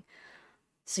drinking.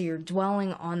 So you're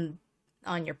dwelling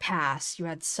on your past. You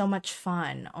had so much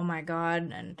fun. Oh my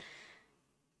God. And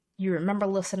you remember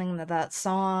listening to that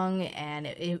song and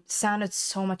it sounded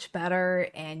so much better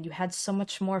and you had so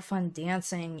much more fun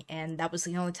dancing, and that was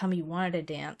the only time you wanted to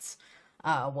dance,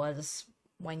 was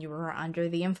when you were under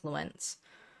the influence.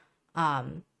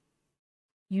 Um,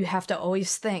 you have to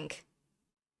always think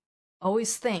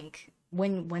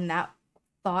when that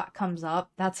thought comes up,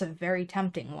 that's a very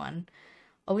tempting one.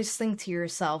 Always think to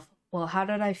yourself, well, how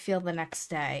did I feel the next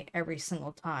day every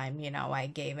single time, I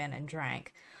gave in and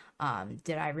drank?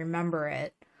 Did I remember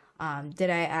it? Did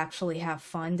I actually have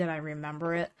fun? Did I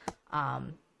remember it?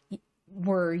 Um,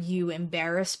 were you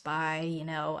embarrassed by,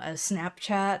 a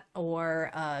Snapchat or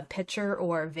a picture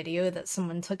or a video that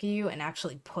someone took of you and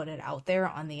actually put it out there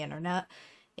on the internet,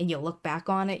 and you look back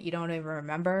on it, you don't even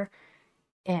remember?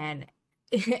 And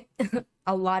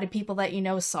a lot of people that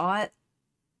saw it,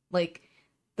 like,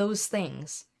 those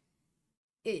things,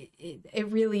 it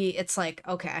really, it's like,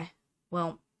 okay,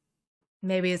 well,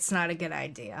 maybe it's not a good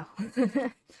idea.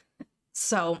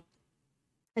 So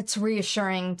it's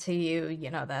reassuring to you,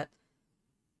 that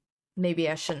maybe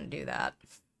I shouldn't do that.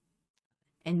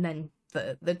 And then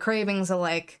the cravings are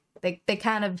like, they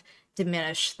kind of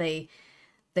diminish. They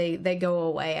go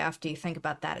away after you think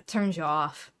about that. It turns you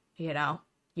off,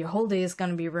 Your whole day is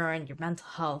going to be ruined. Your mental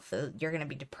health, you're going to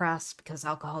be depressed because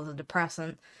alcohol is a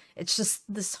depressant. It's just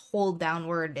this whole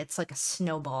downward, it's like a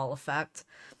snowball effect.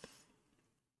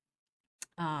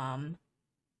 Um,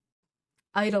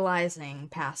 Idolizing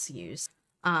past use.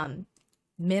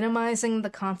 Minimizing the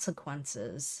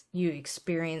consequences you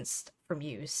experienced from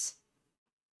use.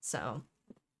 So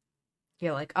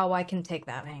you're like, oh, I can take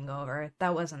that hangover.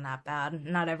 That wasn't that bad.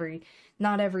 Not every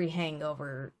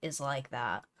hangover is like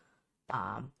that.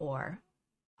 Or,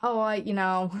 oh, I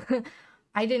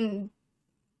didn't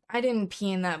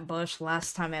pee in that bush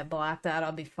last time I blacked out.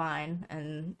 I'll be fine.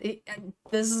 And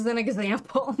this is an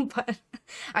example, but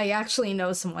I actually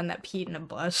know someone that peed in a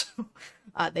bush.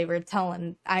 They were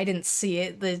telling, I didn't see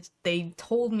it. They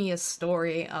told me a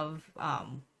story of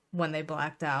when they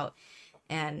blacked out,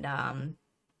 and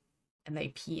they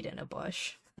peed in a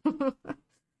bush.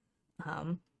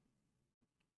 um,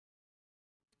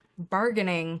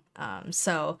 Bargaining.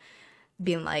 So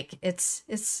being like, it's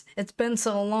been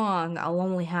so long, I'll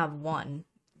only have one.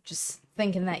 Just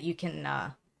thinking that you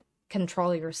can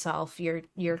control yourself.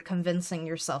 You're convincing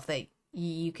yourself that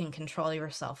you can control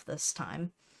yourself this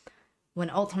time, when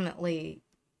ultimately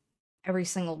every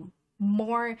single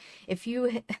more if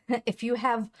you if you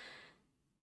have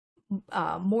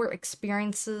more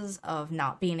experiences of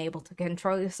not being able to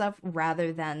control yourself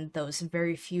rather than those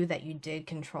very few that you did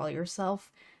control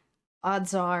yourself,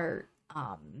 odds are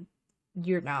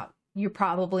you're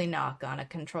probably not gonna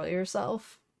control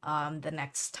yourself the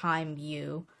next time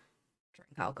you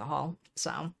drink alcohol.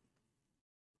 So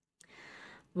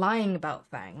lying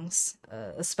about things,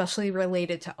 especially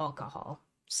related to alcohol.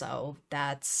 So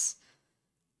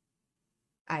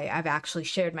I've actually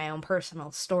shared my own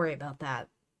personal story about that.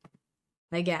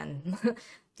 Again,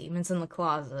 demons in the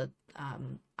closet.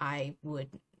 I would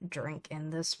drink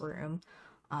in this room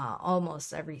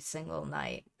almost every single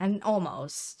night. And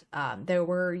almost, there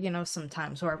were, some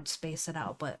times where I would space it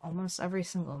out, but almost every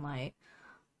single night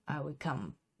I would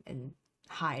come and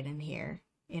hide in here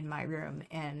in my room,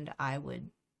 and I would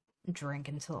drink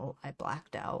until I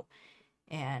blacked out.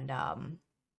 And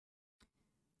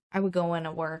I would go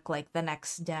into work like the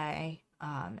next day,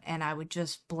 and I would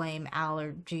just blame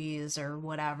allergies or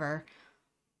whatever,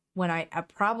 when I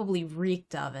probably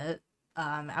reeked of it.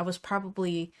 There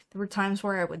were times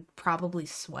where I would probably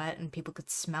sweat and people could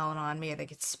smell it on me, or they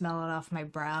could smell it off my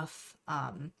breath.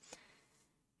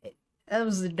 It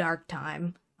was a dark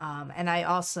time. And I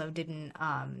also didn't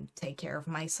take care of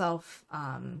myself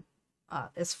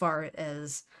as far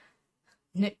as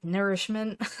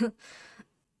nourishment.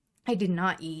 I did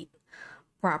not eat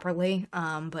properly,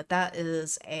 but that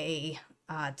is a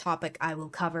topic I will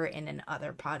cover in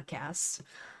another podcast.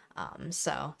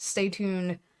 So stay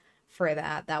tuned for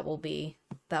that. That will be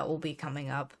coming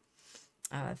up.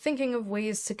 Thinking of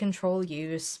ways to control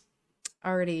use.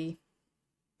 Already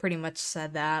pretty much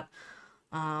said that.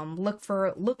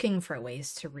 Looking for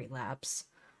ways to relapse.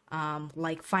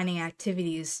 Like finding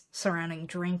activities surrounding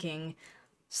drinking.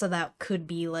 So that could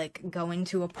be like going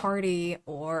to a party,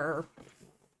 or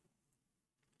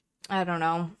I don't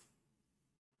know,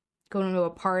 going to a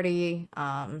party,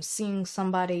 seeing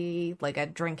somebody, like a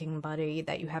drinking buddy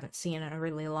that you haven't seen in a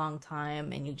really long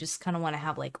time, and you just kind of want to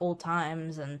have like old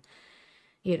times and,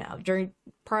 drink,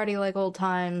 party like old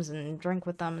times and drink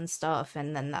with them and stuff,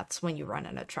 and then that's when you run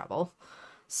into trouble.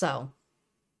 So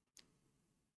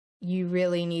you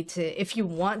really need to, if you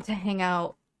want to hang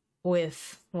out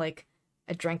with like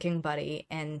a drinking buddy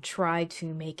and try to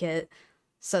make it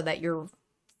so that your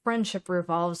friendship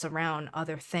revolves around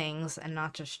other things and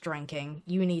not just drinking.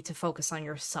 You need to focus on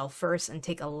yourself first and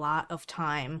take a lot of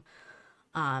time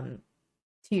to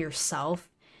yourself,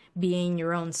 being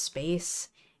your own space,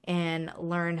 and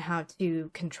learn how to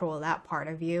control that part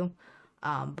of you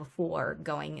before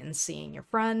going and seeing your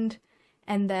friend.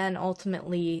 And then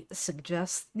ultimately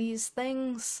suggest these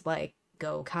things like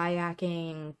go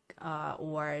kayaking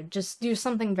or just do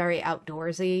something very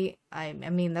outdoorsy. I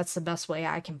mean, that's the best way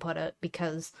I can put it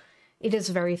because it is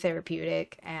very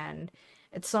therapeutic and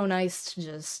it's so nice to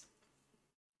just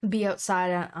be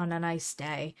outside on a nice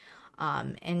day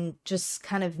and just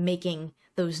kind of making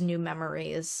those new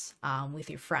memories with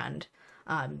your friend.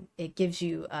 It gives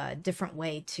you a different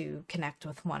way to connect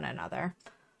with one another.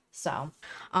 So,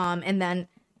 and then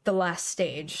the last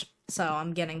stage, so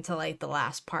I'm getting to like the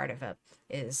last part of it,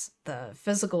 is the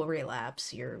physical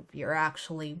relapse. You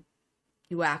actually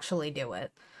do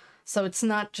it. So it's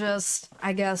not just,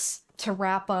 I guess, to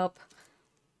wrap up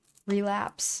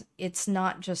relapse, it's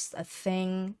not just a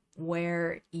thing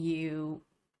where you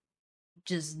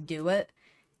just do it.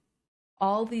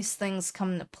 All these things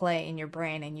come to play in your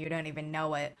brain and you don't even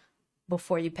know it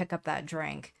before you pick up that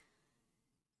drink.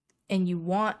 And you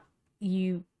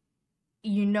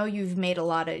know you've made a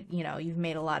lot of, you've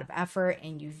made a lot of effort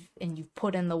and you've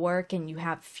put in the work and you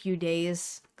have a few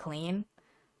days clean,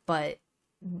 but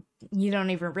you don't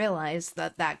even realize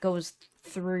that that goes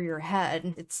through your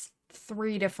head. It's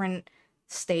 3 different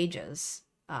stages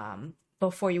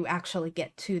before you actually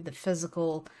get to the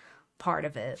physical part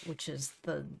of it, which is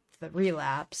the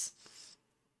relapse.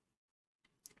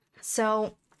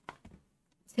 So,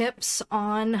 tips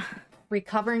on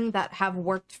recovering that have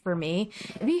worked for me.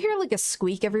 If you hear like a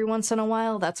squeak every once in a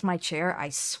while, that's my chair. I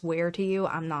swear to you,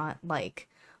 I'm not like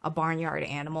a barnyard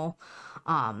animal.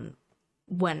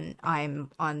 When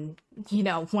I'm on,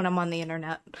 when I'm on the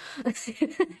internet.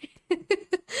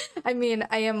 I mean,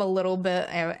 I am a little bit,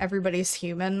 everybody's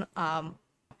human.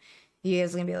 You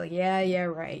guys are gonna be like, yeah,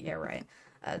 right.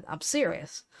 I'm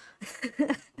serious.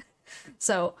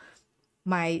 So,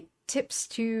 my tips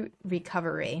to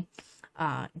recovery,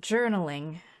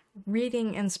 journaling,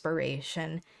 reading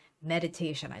inspiration,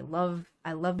 meditation. I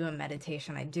love doing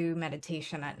meditation. I do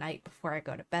meditation at night before I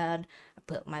go to bed. I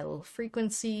put my little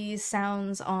frequency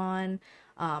sounds on.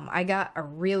 I got a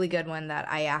really good one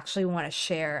that I actually want to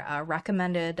share, a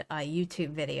recommended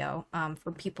YouTube video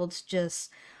for people to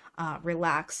just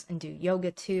relax and do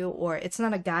yoga to, or it's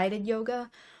not a guided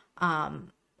yoga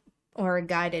or a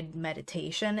guided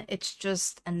meditation. It's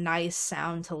just a nice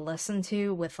sound to listen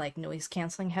to with like noise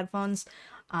canceling headphones.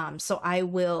 So I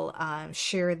will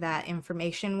share that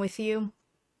information with you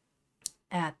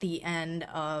at the end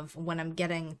of when I'm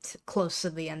getting close to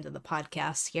the end of the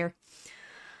podcast here.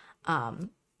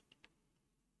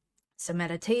 So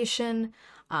meditation,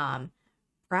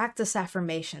 practice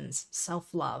affirmations,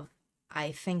 self-love.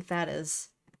 I think that is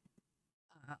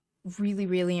really,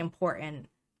 really important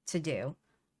to do.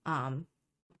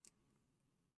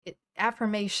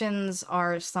 Affirmations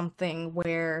are something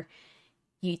where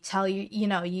you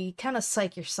kind of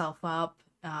psych yourself up,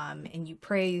 and you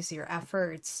praise your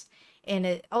efforts, and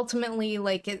it ultimately,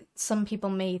 some people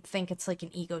may think it's like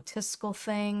an egotistical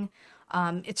thing.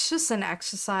 It's just an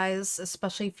exercise,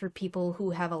 especially for people who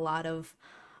have a lot of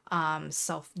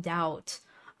self-doubt,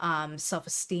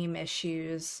 self-esteem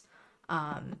issues.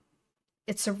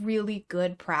 It's a really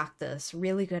good practice,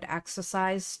 really good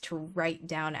exercise to write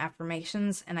down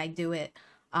affirmations, and I do it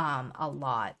a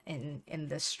lot in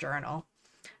this journal.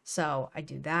 So I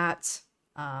do that.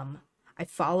 I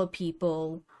follow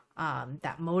people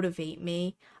that motivate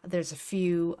me. There's a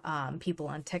few people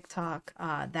on TikTok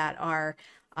that are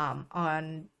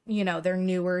on, they're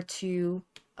newer to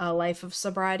a life of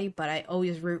sobriety, but I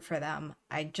always root for them.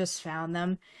 I just found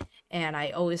them and I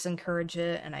always encourage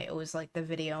it, and I always like the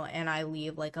video, and I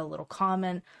leave like a little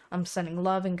comment. I'm sending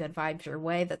love and good vibes your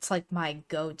way. That's like my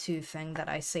go-to thing that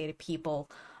I say to people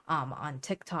on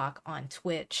TikTok, on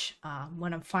Twitch,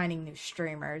 when I'm finding new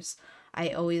streamers. I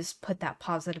always put that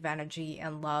positive energy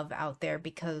and love out there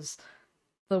because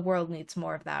the world needs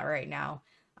more of that right now.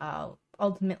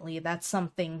 Ultimately, that's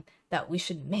something that we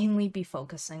should mainly be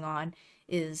focusing on,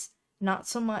 is not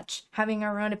so much having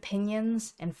our own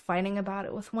opinions and fighting about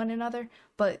it with one another,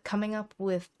 but coming up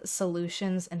with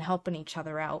solutions and helping each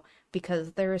other out,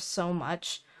 because there is so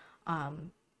much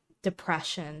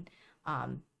depression.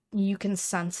 You can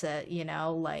sense it,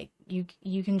 like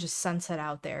you can just sense it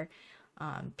out there.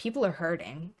 People are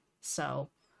hurting, so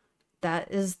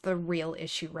that is the real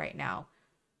issue right now.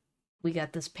 we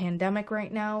got this pandemic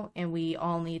right now, and we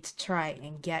all need to try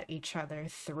and get each other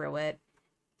through it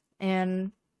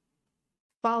and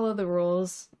follow the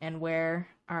rules and wear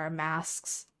our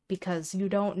masks because you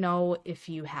don't know if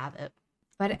you have it.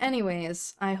 But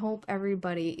anyways, I hope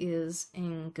everybody is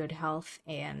in good health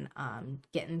and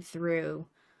getting through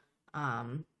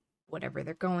whatever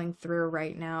they're going through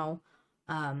right now.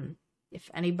 If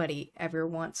anybody ever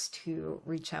wants to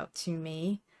reach out to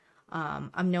me,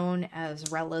 I'm known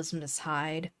as Rella's Miss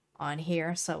Hyde on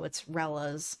here, so it's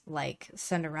Rella's like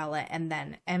Cinderella and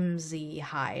then MZ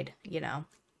Hyde,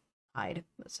 Hyde.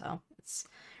 So it's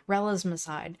Rella's Miss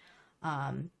Hyde.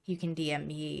 You can DM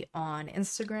me on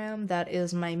Instagram. That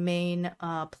is my main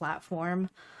platform,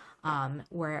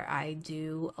 where I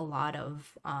do a lot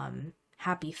of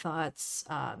happy thoughts,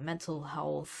 mental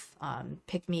health,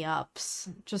 pick-me-ups,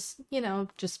 just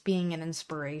being an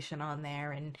inspiration on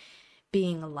there and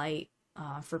being a light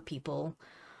for people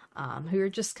who are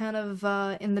just kind of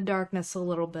in the darkness a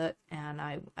little bit, and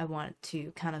I want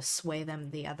to kind of sway them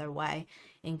the other way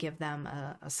and give them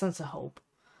a sense of hope.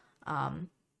 But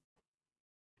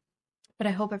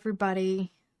I hope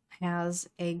everybody has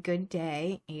a good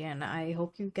day, and I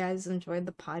hope you guys enjoyed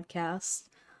the podcast.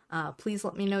 Please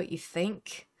let me know what you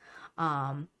think.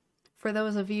 For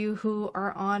those of you who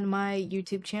are on my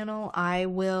YouTube channel, I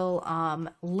will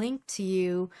link to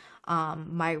you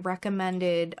my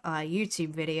recommended YouTube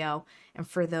video. And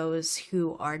for those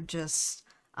who are just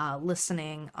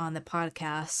listening on the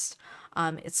podcast,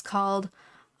 it's called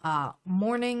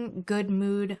Morning Good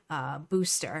Mood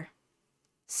Booster.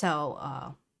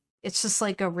 So it's just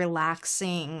like a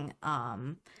relaxing,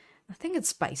 I think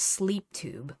it's by Sleep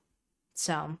Tube.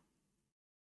 So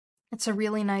it's a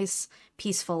really nice,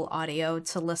 peaceful audio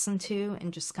to listen to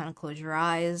and just kind of close your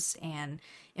eyes and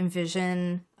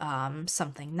envision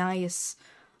something nice,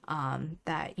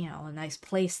 that, a nice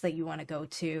place that you want to go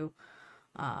to,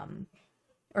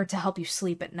 or to help you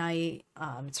sleep at night.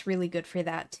 It's really good for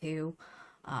that too.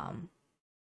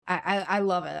 I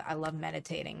love it. I love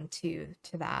meditating to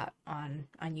that on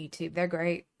YouTube. They're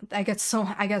great. I get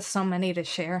so many to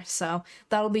share, so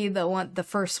that'll be the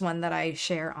first one that I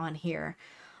share on here.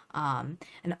 And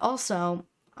also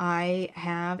I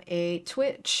have a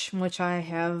Twitch, which I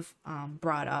have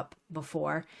brought up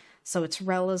before. So it's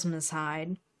Rella's Miss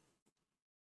Hyde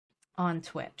on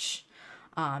Twitch.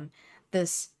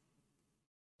 This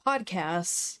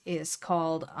podcast is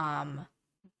called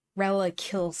Rella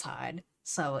Kills Hyde.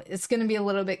 So it's going to be a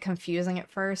little bit confusing at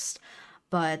first,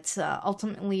 but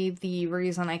ultimately the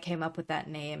reason I came up with that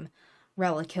name,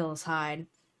 Rella Kills Hyde,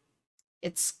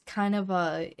 it's kind of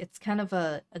a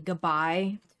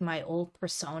goodbye to my old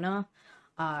persona,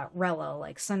 Rella,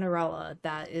 like Cinderella,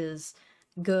 that is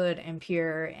good and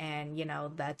pure, and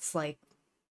that's like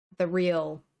the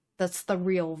real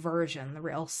version, the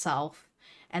real self,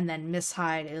 and then Miss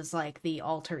Hyde is like the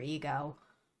alter ego,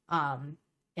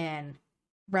 and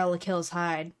Rella Kills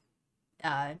Hyde,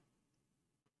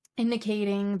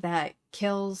 indicating that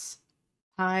kills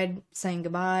Hyde, saying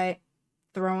goodbye,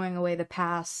 throwing away the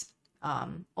past,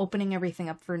 opening everything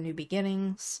up for new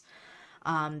beginnings.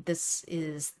 This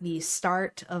is the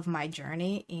start of my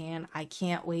journey, and I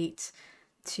can't wait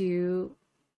to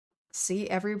see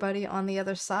everybody on the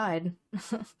other side.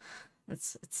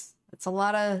 It's a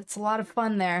lot of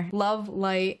fun there. Love,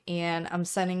 light, and I'm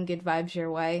sending good vibes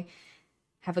your way.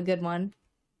 Have a good one.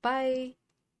 Bye.